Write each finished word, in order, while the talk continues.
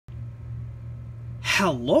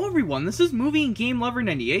Hello everyone, this is Movie and Game Lover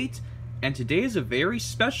 98, and today is a very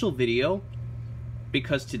special video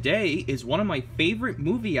because today is one of my favorite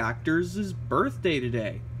movie actors' birthday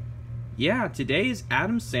today. Yeah, today is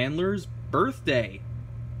Adam Sandler's birthday.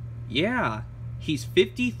 Yeah, he's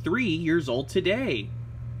 53 years old today.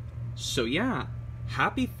 So yeah,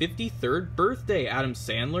 happy 53rd birthday, Adam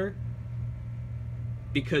Sandler.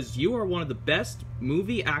 Because you are one of the best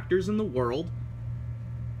movie actors in the world,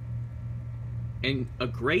 and a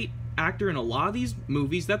great actor in a lot of these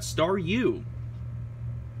movies that star you.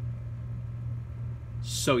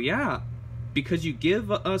 So yeah, because you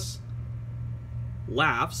give us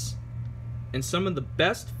laughs and some of the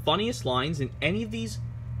best, funniest lines in any of these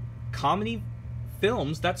comedy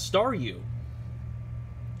films that star you.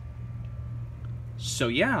 So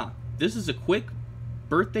yeah, this is a quick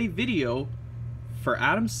birthday video for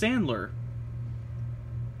Adam Sandler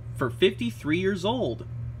for 53 years old.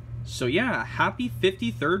 So yeah, happy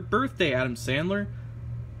 53rd birthday, Adam Sandler,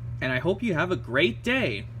 and I hope you have a great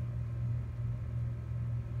day.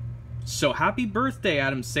 So happy birthday,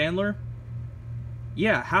 Adam Sandler.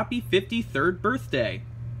 Yeah, happy 53rd birthday.